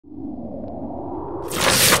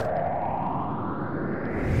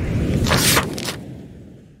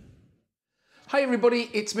Hi everybody,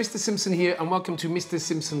 it's Mr. Simpson here and welcome to Mr.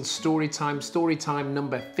 Simpson's Storytime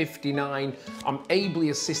number 59. I'm ably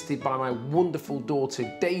assisted by my wonderful daughter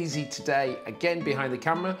Daisy today, again behind the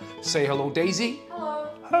camera. Say hello, Daisy. Hello.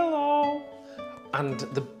 Hello. And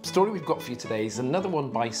the story we've got for you today is another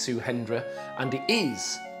one by Sue Hendra, and it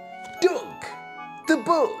is Doug, the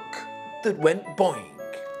bug that went boing.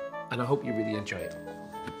 And I hope you really enjoy it.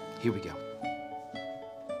 Here we go.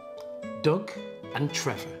 Doug and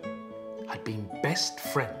Trevor had been best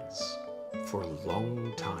friends for a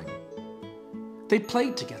long time. They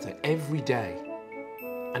played together every day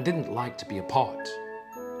and didn't like to be apart.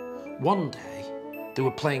 One day, they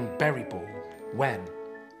were playing berry ball when,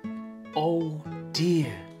 oh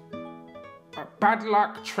dear. Bad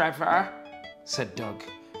luck, Trevor, said Doug.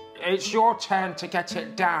 It's your turn to get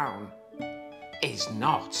it down. Is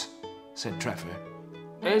not, said Trevor.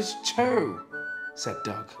 Is too, said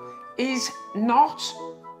Doug. Is not,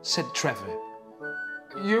 said Trevor.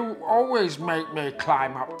 You always make me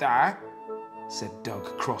climb up there, said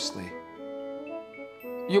Doug crossly.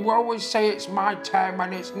 You always say it's my turn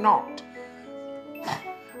when it's not.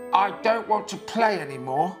 I don't want to play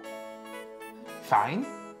anymore. Fine,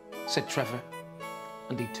 said Trevor,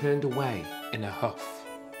 and he turned away in a huff.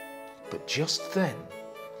 But just then,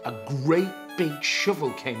 a great big shovel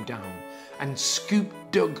came down and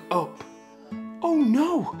scooped Doug up. Oh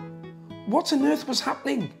no! What on earth was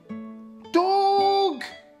happening? Doug!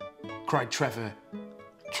 Cried Trevor.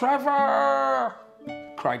 Trevor!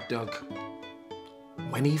 Cried Doug.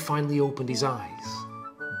 When he finally opened his eyes,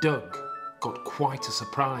 Doug got quite a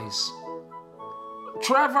surprise.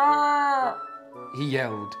 Trevor! He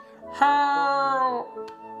yelled.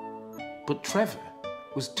 Help! But Trevor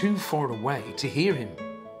was too far away to hear him.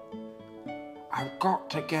 I've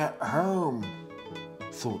got to get home,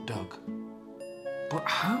 thought Doug. But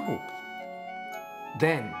how?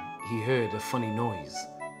 Then he heard a funny noise.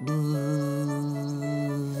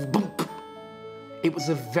 Boom. It was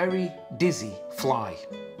a very dizzy fly.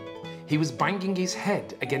 He was banging his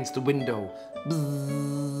head against the window.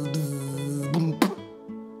 Boom.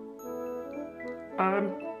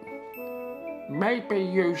 Maybe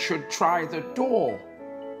you should try the door,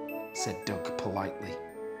 said Doug politely.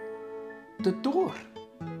 The door?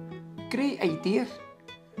 Great idea.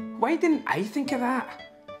 Why didn't I think of that?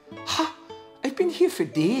 Ha! I've been here for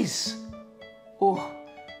days. Oh,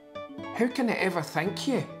 how can I ever thank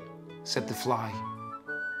you? Said the fly.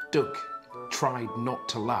 Doug tried not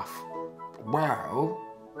to laugh. Well,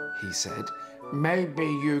 he said, maybe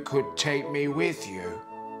you could take me with you.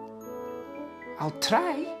 I'll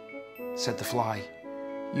try, said the fly.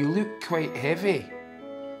 You look quite heavy,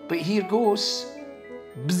 but here goes.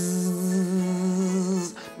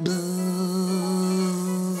 Bzzz, bzzz.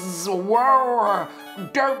 Whoa!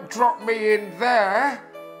 Don't drop me in there,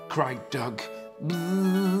 cried Doug.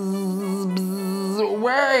 Bzzz, bzzz,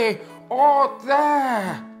 away or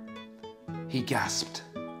there, he gasped.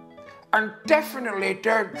 And definitely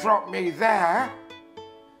don't drop me there.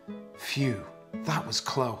 Phew, that was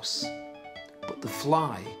close. But the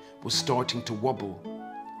fly was starting to wobble.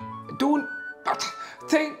 Don't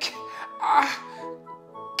think I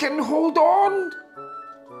can hold on.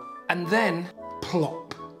 And then,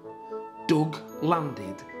 plop, Doug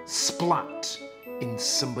landed splat in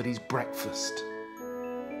somebody's breakfast.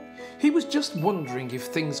 He was just wondering if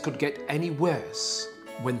things could get any worse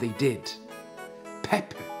when they did.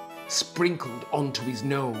 Pepper sprinkled onto his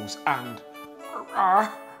nose and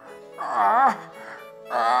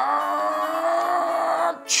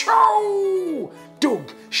chow!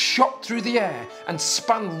 Doug shot through the air and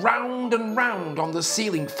spun round and round on the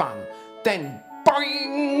ceiling fan. Then,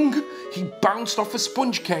 boing! He bounced off a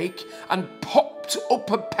sponge cake and popped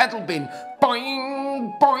up a pedal bin.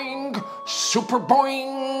 Boing, boing, super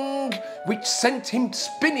boing, which sent him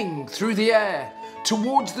spinning through the air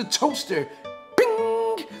towards the toaster.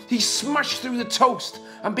 Bing! He smashed through the toast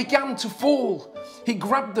and began to fall. He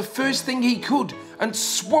grabbed the first thing he could and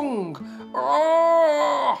swung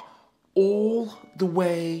all the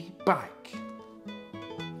way back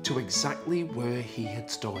to exactly where he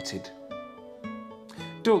had started.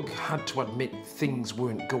 Doug had to admit things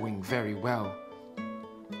weren't going very well.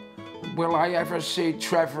 Will I ever see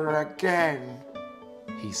Trevor again?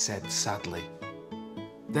 He said sadly.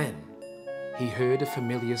 Then he heard a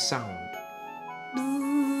familiar sound.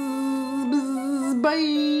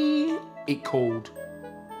 Bye, it called.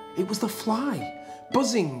 It was the fly,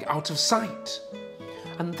 buzzing out of sight.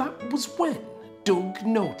 And that was when Doug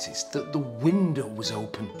noticed that the window was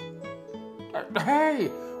open.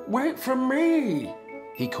 Hey, wait for me,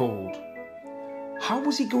 he called. How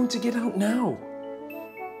was he going to get out now?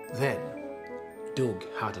 Then Doug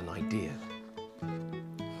had an idea.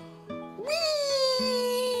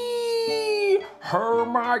 Whee!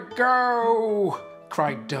 Home I go!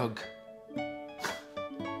 Cried Doug.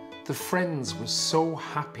 The friends were so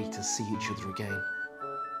happy to see each other again.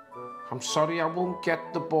 I'm sorry I won't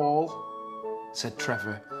get the ball, said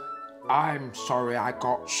Trevor. I'm sorry I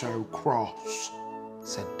got so cross,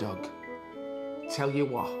 said Doug. Tell you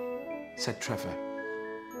what, said Trevor.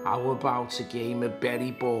 How about a game of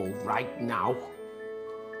berry ball right now?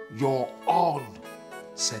 You're on,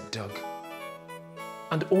 said Doug.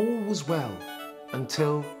 And all was well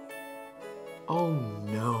until, oh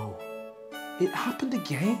no, it happened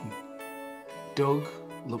again. Doug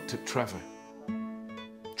looked at Trevor.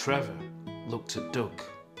 Trevor looked at Doug.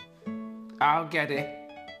 I'll get it,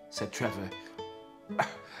 said Trevor.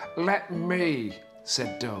 Let me,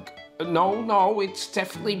 said Doug. No, it's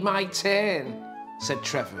definitely my turn, said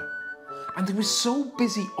Trevor. And they were so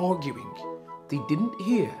busy arguing, they didn't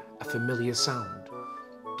hear a familiar sound.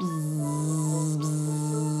 Bzzz,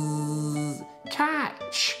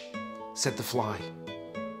 catch, said the fly.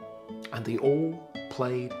 And they all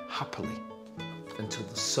played happily until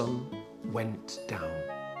the sun went down.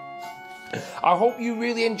 I hope you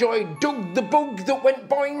really enjoyed Doug the Bug That Went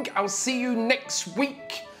Boing. I'll see you next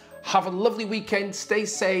week. Have a lovely weekend. Stay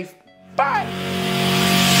safe. Bye.